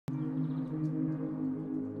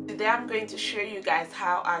Today I'm going to show you guys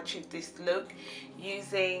how I achieve this look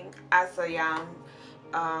using As I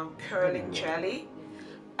Am curling jelly.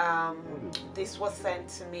 This was sent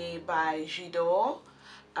to me by to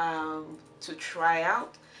try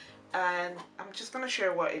out, and I'm just gonna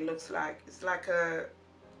show you what it looks like. It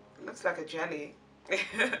looks like a jelly.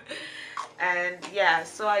 And yeah,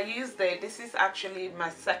 so I used it. This is actually my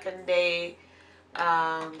second day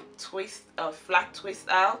flat twist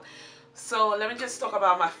out. So let me just talk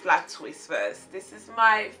about my flat twist first. This is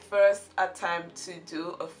my first attempt to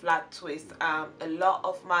do a flat twist. A lot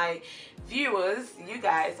of my viewers, you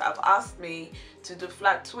guys, have asked me to do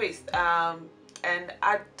flat twist, and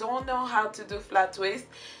I don't know how to do flat twist.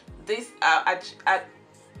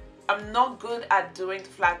 I'm not good at doing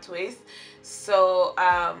flat twist, so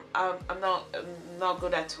I'm not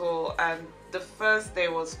good at all. And the first day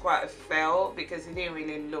was quite a fail because it didn't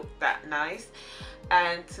really look that nice.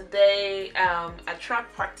 And today I tried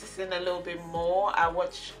practicing a little bit more. I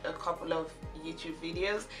watched a couple of YouTube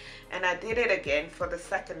videos and I did it again for the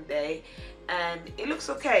second day, and it looks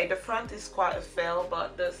okay. The front is quite a fail,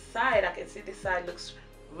 but the side, I can see this side looks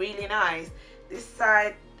really nice. This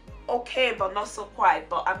side okay, but not so quite,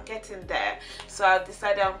 but I'm getting there. So I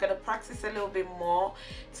decided I'm gonna practice a little bit more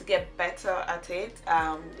to get better at it.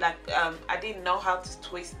 I didn't know how to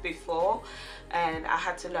twist before, and I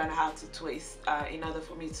had to learn how to twist in order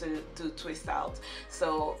for me to do twist out.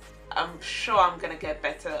 So I'm sure I'm gonna get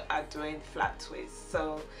better at doing flat twists,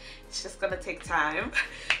 so it's just gonna take time.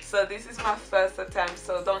 So this is my first attempt,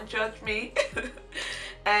 so don't judge me.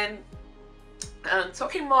 And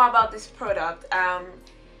talking more about this product,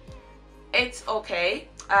 it's okay.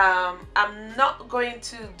 I'm not going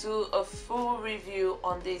to do a full review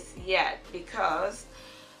on this yet because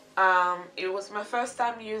it was my first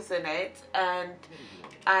time using it, and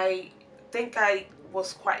I think I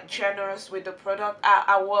was quite generous with the product.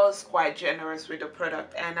 I was quite generous with the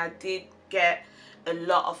product, and I did get a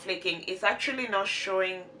lot of flaking. It's actually not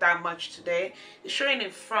showing that much today. It's showing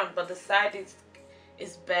in front, but the side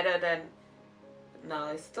is better than. No,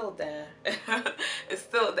 it's still there. It's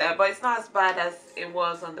still there, but it's not as bad as it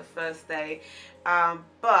was on the first day.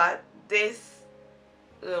 But this,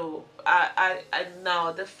 oh, I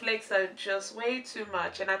know the flakes are just way too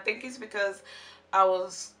much, and I think it's because I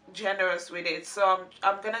was generous with it. So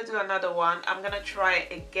I'm gonna do another one. I'm gonna try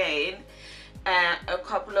it again a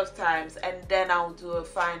couple of times, and then I'll do a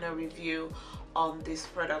final review on this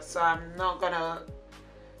product. So I'm not gonna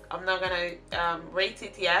rate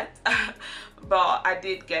it yet. But I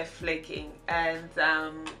did get flaking, and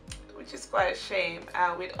which is quite a shame.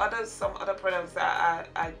 With some other products that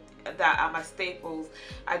are my staples,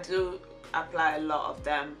 I do apply a lot of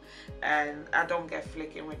them and I don't get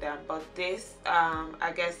flaking with them. But this,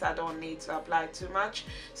 I guess I don't need to apply too much,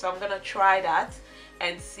 so I'm gonna try that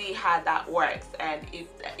and see how that works. And if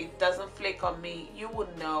it doesn't flake on me, you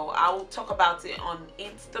would know. I will talk about it on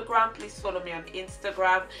Instagram. Please follow me on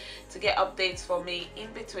Instagram to get updates for me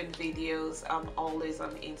in between videos. I'm always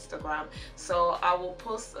on Instagram, so I will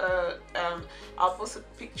post I'll post a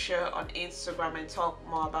picture on Instagram and talk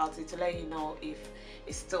more about it to let you know if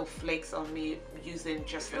it still flakes on me using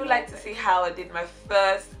just. If you'd like to see how I did my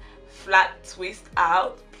first flat twist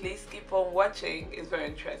out, please keep on watching. It's very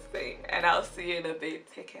interesting, and I'll see you in a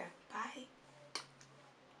bit. Take care. Bye.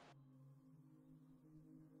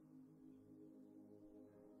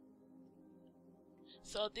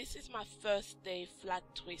 So this is my first day flat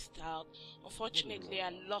twist out. Unfortunately,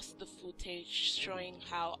 I lost the footage showing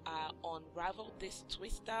how I unraveled this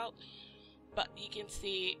twist out, but you can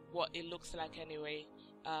see what it looks like anyway.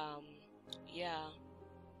 Yeah.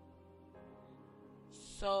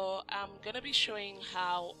 So I'm gonna be showing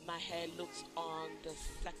how my hair looks on the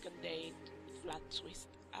second day flat twist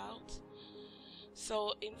out.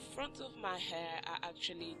 So in front of my hair, I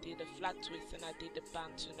actually did a flat twist and I did the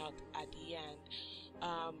bantu knot at the end.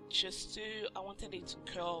 I wanted it to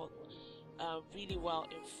curl really well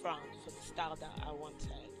in front for the style that I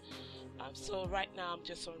wanted. So right now I'm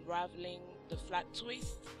just unraveling the flat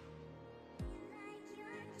twist.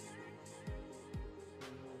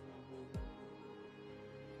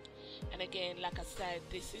 And again, like I said,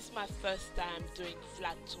 this is my first time doing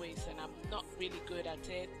flat twists and I'm not really good at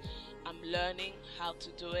it. I'm learning how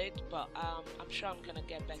to do it, but I'm sure I'm gonna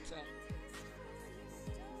get better.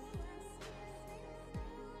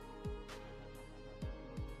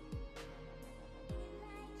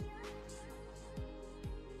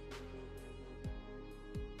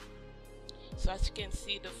 So as you can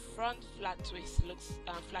see, the front flat twist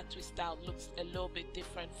style looks a little bit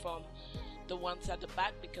different from the ones at the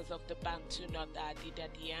back because of the bantu knot that I did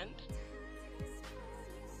at the end.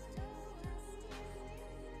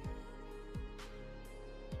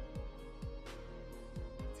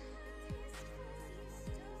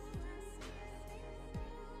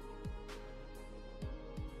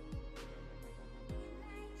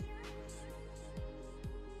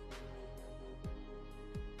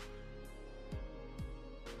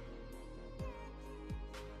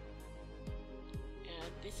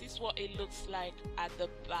 what it looks like at the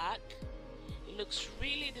back. It looks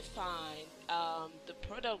really defined. The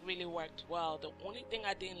product really worked well. The only thing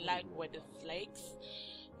I didn't like were the flakes.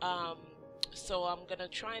 So I'm gonna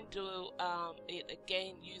try and do it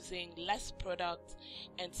again using less product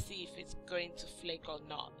and see if it's going to flake or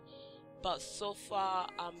not. But so far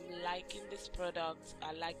I'm liking this product.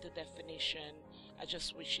 I like the definition. I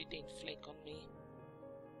just wish it didn't flake on me.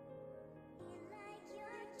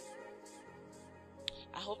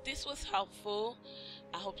 I hope this was helpful.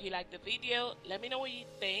 I hope you liked the video. Let me know what you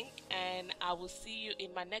think, and I will see you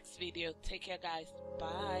in my next video. Take care, guys.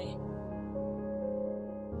 Bye.